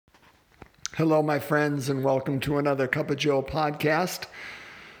Hello, my friends, and welcome to another Cup of Joe podcast.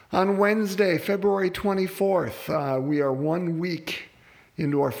 On Wednesday, February 24th, we are 1 week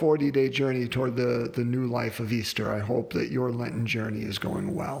into our 40-day journey toward the new life of Easter. I hope that your Lenten journey is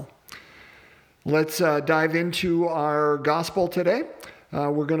going well. Let's dive into our gospel today.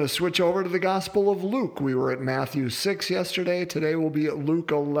 We're going to switch over to the Gospel of Luke. We were at Matthew 6 yesterday. Today we'll be at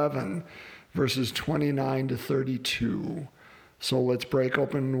Luke 11, verses 29 to 32. So let's break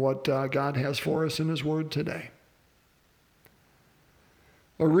open what God has for us in His Word today.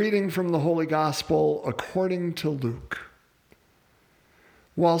 A reading from the Holy Gospel according to Luke.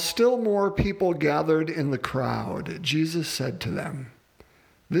 While still more people gathered in the crowd, Jesus said to them,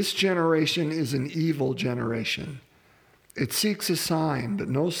 "This generation is an evil generation. It seeks a sign, but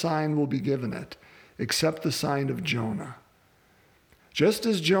no sign will be given it, except the sign of Jonah. Just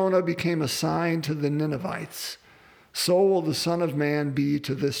as Jonah became a sign to the Ninevites, so will the Son of Man be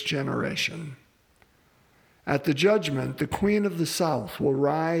to this generation. At the judgment, the queen of the south will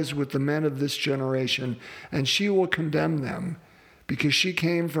rise with the men of this generation, and she will condemn them, because she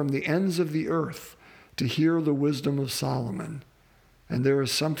came from the ends of the earth to hear the wisdom of Solomon, and there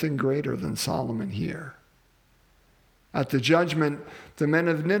is something greater than Solomon here. At the judgment, the men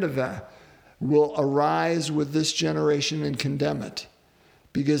of Nineveh will arise with this generation and condemn it,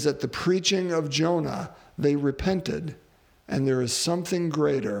 because at the preaching of Jonah they repented, and there is something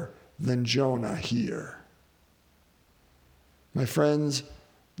greater than Jonah here." My friends,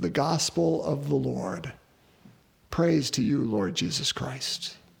 the gospel of the Lord. Praise to you, Lord Jesus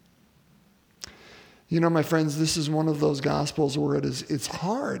Christ. You know, my friends, this is one of those gospels where it's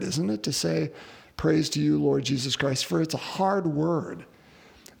hard, isn't it, to say, praise to you, Lord Jesus Christ, for it's a hard word.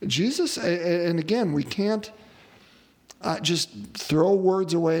 Jesus, and again, we can't just throw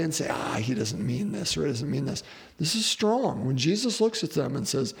words away and say, he doesn't mean this or he doesn't mean this. This is strong. When Jesus looks at them and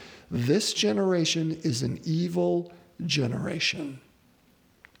says, this generation is an evil generation.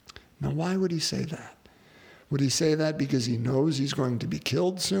 Now, why would he say that? Would he say that because he knows he's going to be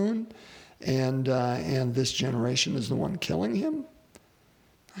killed soon and this generation is the one killing him?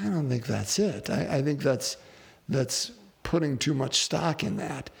 I don't think that's it. I think that's putting too much stock in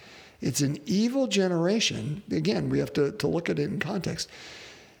that. It's an evil generation. Again, we have to look at it in context.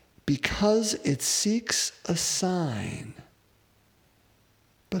 Because it seeks a sign,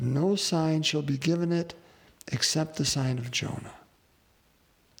 but no sign shall be given it except the sign of Jonah.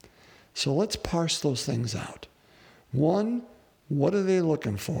 So let's parse those things out. One, what are they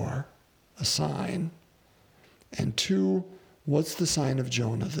looking for? A sign. And two, what's the sign of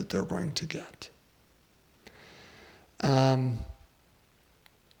Jonah that they're going to get?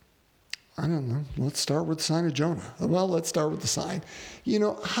 I don't know. Let's start with the sign of Jonah. Well, let's start with the sign. You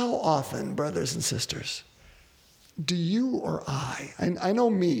know, how often, brothers and sisters, do you or I know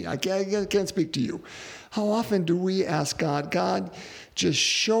me, I can't speak to you. How often do we ask God, just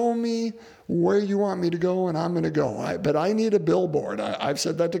show me where you want me to go and I'm going to go. But I need a billboard. I've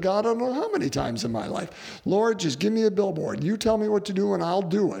said that to God I don't know how many times in my life. Lord, just give me a billboard. You tell me what to do and I'll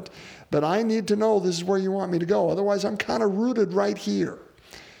do it. But I need to know this is where you want me to go. Otherwise, I'm kind of rooted right here.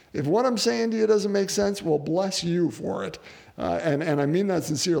 If what I'm saying to you doesn't make sense, well, bless you for it. And I mean that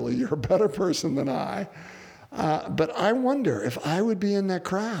sincerely. You're a better person than I. But I wonder if I would be in that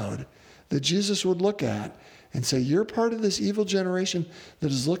crowd that Jesus would look at and say, you're part of this evil generation that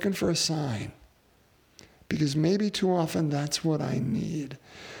is looking for a sign. Because maybe too often that's what I need.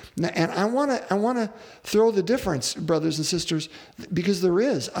 Now, and I want to throw the difference, brothers and sisters, because there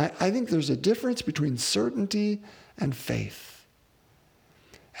is. I think there's a difference between certainty and faith.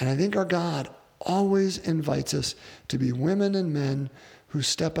 And I think our God always invites us to be women and men who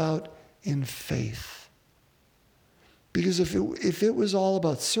step out in faith. Because if it was all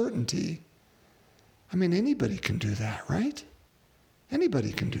about certainty, I mean, anybody can do that, right?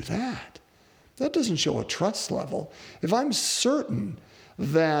 Anybody can do that. That doesn't show a trust level. If I'm certain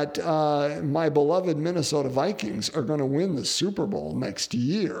that my beloved Minnesota Vikings are going to win the Super Bowl next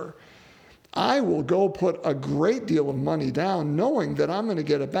year, I will go put a great deal of money down knowing that I'm going to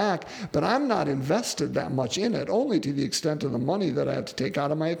get it back, but I'm not invested that much in it, only to the extent of the money that I have to take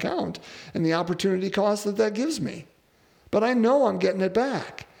out of my account and the opportunity cost that gives me. But I know I'm getting it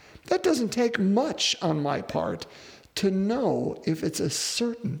back. That doesn't take much on my part to know if it's a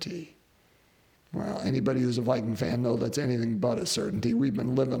certainty. Well, anybody who's a Viking fan knows that's anything but a certainty. We've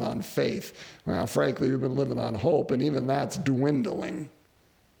been living on faith. Well, frankly, we've been living on hope, and even that's dwindling.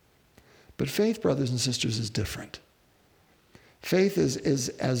 But faith, brothers and sisters, is different. Faith is,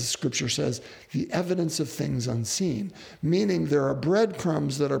 as Scripture says, the evidence of things unseen, meaning there are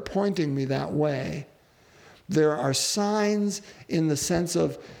breadcrumbs that are pointing me that way. There are signs in the sense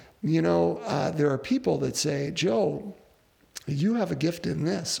of There are people that say, Joe, you have a gift in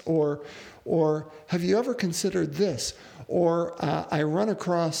this, or have you ever considered this? Or I run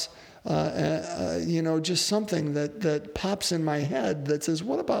across, just something that pops in my head that says,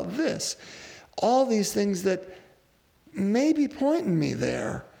 what about this? All these things that may be pointing me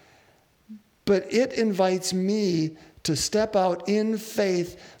there, but it invites me to step out in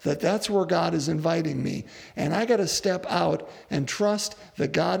faith that that's where God is inviting me. And I got to step out and trust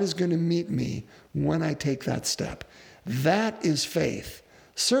that God is going to meet me when I take that step. That is faith.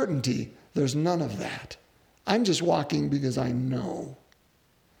 Certainty, there's none of that. I'm just walking because I know.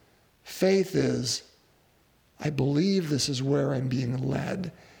 Faith is, I believe this is where I'm being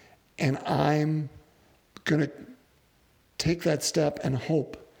led, and I'm going to take that step and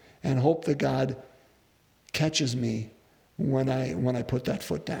hope that God catches me when I put that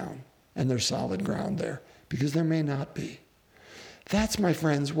foot down and there's solid ground there, because there may not be. That's, my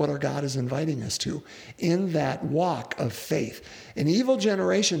friends, what our God is inviting us to in that walk of faith. An evil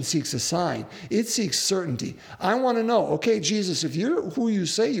generation seeks a sign. It seeks certainty. I want to know, okay, Jesus, if you're who you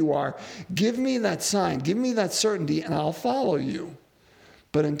say you are, give me that sign, give me that certainty, and I'll follow you.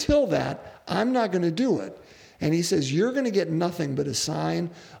 But until that, I'm not going to do it. And he says, you're going to get nothing but a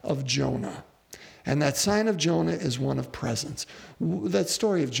sign of Jonah. And that sign of Jonah is one of presence. That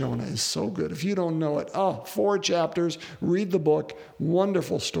story of Jonah is so good. If you don't know it, 4 chapters, read the book,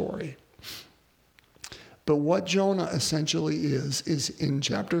 wonderful story. But what Jonah essentially is in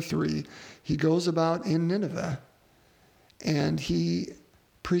chapter 3, he goes about in Nineveh and he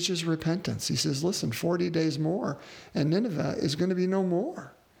preaches repentance. He says, listen, 40 days more and Nineveh is going to be no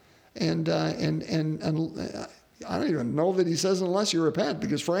more. And I don't even know that he says unless you repent,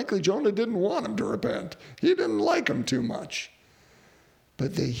 because frankly, Jonah didn't want him to repent. He didn't like him too much.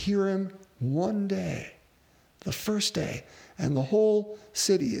 But they hear him one day, the first day, and the whole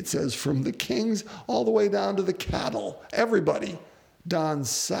city, it says, from the kings all the way down to the cattle, everybody dons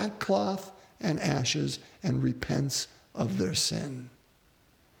sackcloth and ashes and repents of their sin.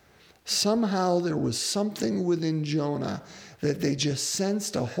 Somehow there was something within Jonah that they just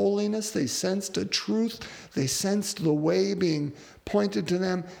sensed a holiness, they sensed a truth, they sensed the way being pointed to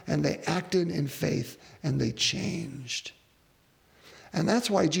them, and they acted in faith, and they changed. And that's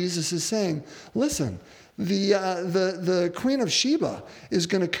why Jesus is saying, listen, the Queen of Sheba is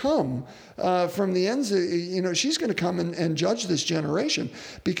going to come from the ends, she's going to come and judge this generation,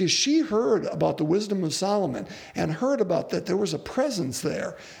 because she heard about the wisdom of Solomon and heard about that there was a presence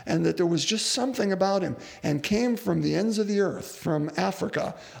there and that there was just something about him, and came from the ends of the earth, from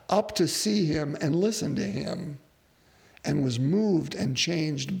Africa, up to see him and listen to him, and was moved and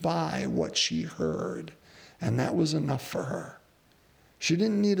changed by what she heard. And that was enough for her. She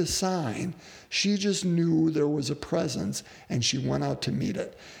didn't need a sign. She just knew there was a presence, and she went out to meet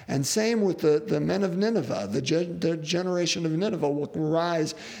it. And same with the men of Nineveh. The generation of Nineveh will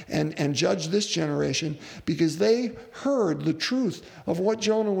rise and judge this generation, because they heard the truth of what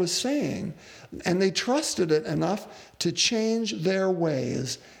Jonah was saying, and they trusted it enough to change their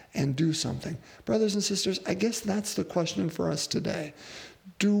ways and do something. Brothers and sisters, I guess that's the question for us today.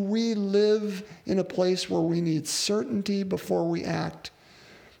 Do we live in a place where we need certainty before we act?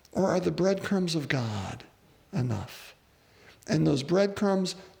 Or are the breadcrumbs of God enough? And those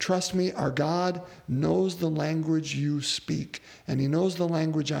breadcrumbs, trust me, our God knows the language you speak, and he knows the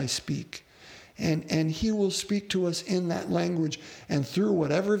language I speak. And he will speak to us in that language and through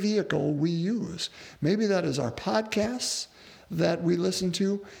whatever vehicle we use. Maybe that is our podcasts that we listen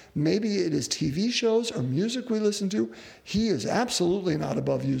to. Maybe it is TV shows or music we listen to. He is absolutely not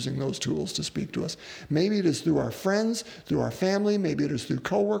above using those tools to speak to us. Maybe it is through our friends, through our family. Maybe it is through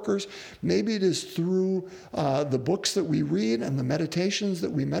coworkers. Maybe it is through the books that we read and the meditations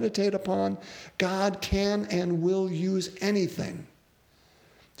that we meditate upon. God can and will use anything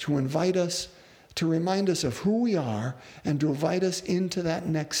to invite us, to remind us of who we are, and to invite us into that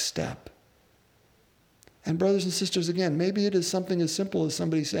next step. And brothers and sisters, again, maybe it is something as simple as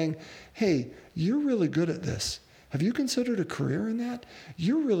somebody saying, hey, you're really good at this. Have you considered a career in that?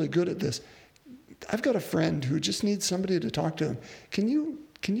 You're really good at this. I've got a friend who just needs somebody to talk to him. Can you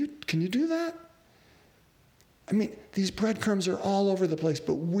do that? I mean, these breadcrumbs are all over the place,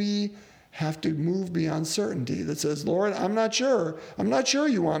 but we have to move beyond certainty that says, Lord, I'm not sure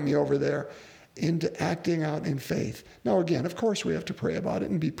you want me over there, into acting out in faith. Now, again, of course, we have to pray about it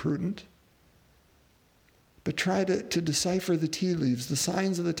and be prudent. But try to decipher the tea leaves, the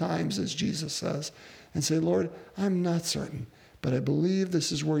signs of the times, as Jesus says, and say, Lord, I'm not certain, but I believe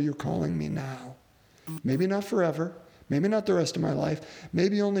this is where you're calling me now. Maybe not forever, maybe not the rest of my life,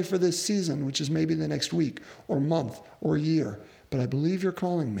 maybe only for this season, which is maybe the next week or month or year. but I believe you're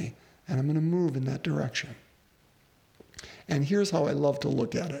calling me, and I'm going to move in that direction. And here's how I love to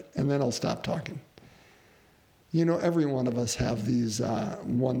look at it, and then I'll stop talking. You know, every one of us have these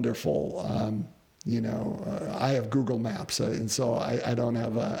wonderful, I have Google Maps, and so I don't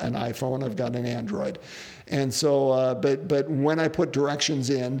have an iPhone. I've got an Android. And so, but when I put directions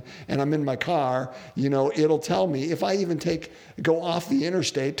in and I'm in my car, it'll tell me, if I even go off the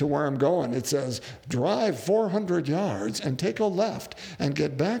interstate to where I'm going, it says, drive 400 yards and take a left and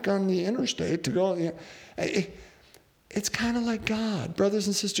get back on the interstate to go. It's kind of like God. Brothers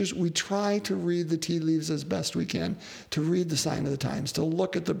and sisters, we try to read the tea leaves as best we can, to read the sign of the times, to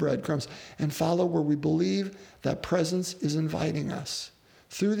look at the breadcrumbs and follow where we believe that presence is inviting us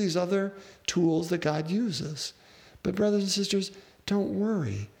through these other tools that God uses. But brothers and sisters, don't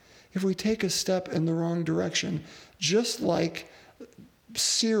worry. If we take a step in the wrong direction, just like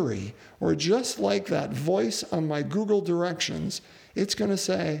Siri or just like that voice on my Google directions, it's going to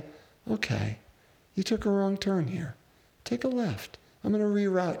say, okay, you took a wrong turn here. Take a left. I'm going to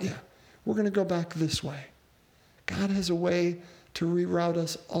reroute you. We're going to go back this way. God has a way to reroute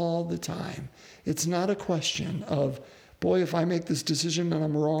us all the time. It's not a question of, boy, if I make this decision and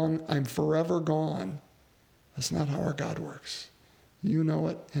I'm wrong, I'm forever gone. That's not how our God works. You know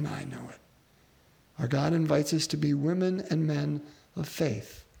it, and I know it. Our God invites us to be women and men of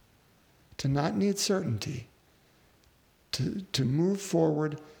faith, to not need certainty, to move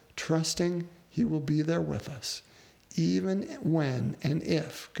forward, trusting He will be there with us. Even when and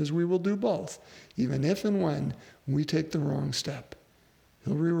if, because we will do both, even if and when we take the wrong step,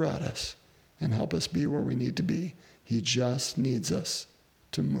 He'll reroute us and help us be where we need to be. He just needs us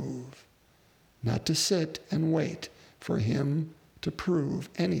to move, not to sit and wait for Him to prove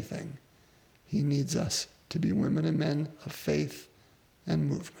anything. He needs us to be women and men of faith and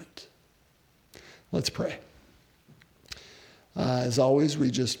movement. Let's pray. As always,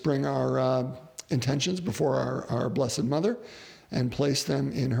 we just bring our intentions before our Blessed Mother and place them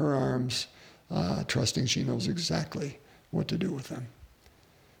in her arms, trusting she knows exactly what to do with them.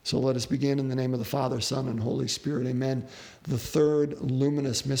 So let us begin in the name of the Father, Son, and Holy Spirit. Amen. The third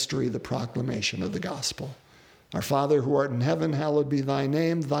luminous mystery, the proclamation of the gospel. Our Father who art in heaven, hallowed be thy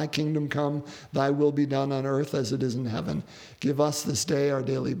name. Thy kingdom come, thy will be done on earth as it is in heaven. Give us this day our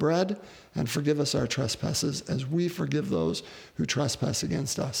daily bread, and forgive us our trespasses as we forgive those who trespass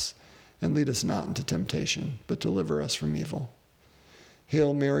against us. And lead us not into temptation, but deliver us from evil.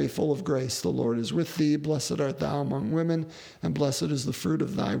 Hail Mary, full of grace, the Lord is with thee. Blessed art thou among women, and blessed is the fruit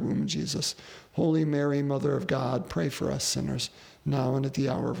of thy womb, Jesus. Holy Mary, Mother of God, pray for us sinners, now and at the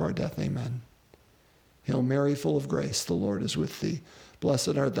hour of our death. Amen. Hail Mary, full of grace, the Lord is with thee.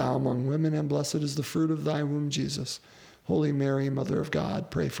 Blessed art thou among women, and blessed is the fruit of thy womb, Jesus. Holy Mary, Mother of God,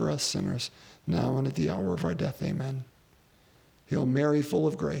 pray for us sinners, now and at the hour of our death. Amen. Hail Mary, full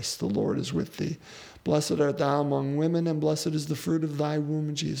of grace, the Lord is with thee. Blessed art thou among women, and blessed is the fruit of thy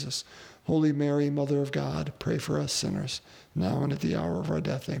womb, Jesus. Holy Mary, Mother of God, pray for us sinners, now and at the hour of our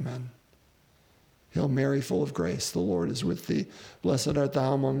death. Amen. Hail Mary, full of grace, the Lord is with thee. Blessed art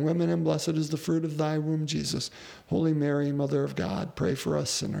thou among women, and blessed is the fruit of thy womb, Jesus. Holy Mary, Mother of God, pray for us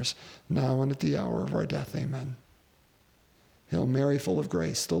sinners, now and at the hour of our death. Amen. Hail Mary, full of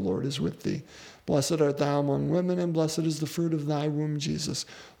grace, the Lord is with thee. Blessed art thou among women, and blessed is the fruit of thy womb, Jesus.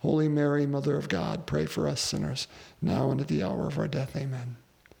 Holy Mary, Mother of God, pray for us sinners, now and at the hour of our death. Amen.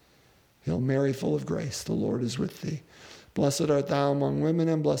 Hail Mary, full of grace, the Lord is with thee. Blessed art thou among women,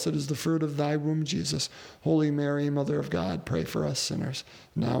 and blessed is the fruit of thy womb, Jesus. Holy Mary, Mother of God, pray for us sinners,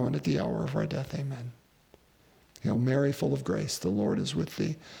 now and at the hour of our death. Amen. Hail Mary, full of grace, the Lord is with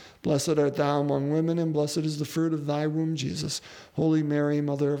thee. Blessed art thou among women, and blessed is the fruit of thy womb, Jesus. Holy Mary,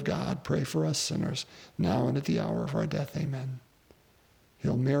 Mother of God, pray for us sinners, now and at the hour of our death. Amen.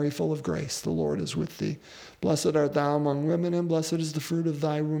 Hail Mary, full of grace, the Lord is with thee. Blessed art thou among women, and blessed is the fruit of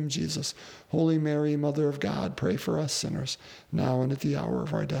thy womb, Jesus. Holy Mary, Mother of God, pray for us sinners, now and at the hour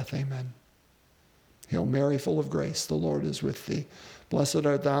of our death. Amen. Hail Mary, full of grace, the Lord is with thee. Blessed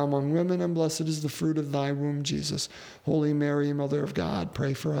art thou among women, and blessed is the fruit of thy womb, Jesus. Holy Mary, Mother of God,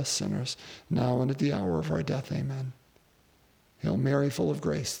 pray for us sinners, now and at the hour of our death. Amen. Hail Mary, full of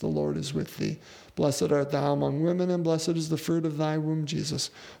grace, the Lord is with thee. Blessed art thou among women, and blessed is the fruit of thy womb, Jesus.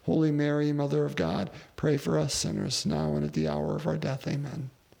 Holy Mary, Mother of God, pray for us sinners, now and at the hour of our death. Amen.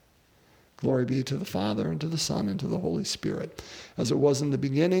 Glory be to the Father, and to the Son, and to the Holy Spirit, as it was in the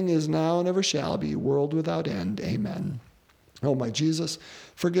beginning, is now, and ever shall be, world without end. Amen. O my Jesus,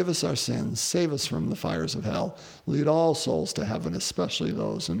 forgive us our sins, save us from the fires of hell, lead all souls to heaven, especially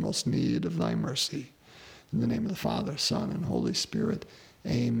those in most need of thy mercy. In the name of the Father, Son, and Holy Spirit,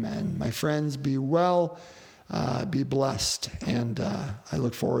 amen. My friends, be well. Be blessed. And I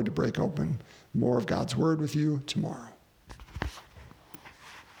look forward to break open more of God's word with you tomorrow.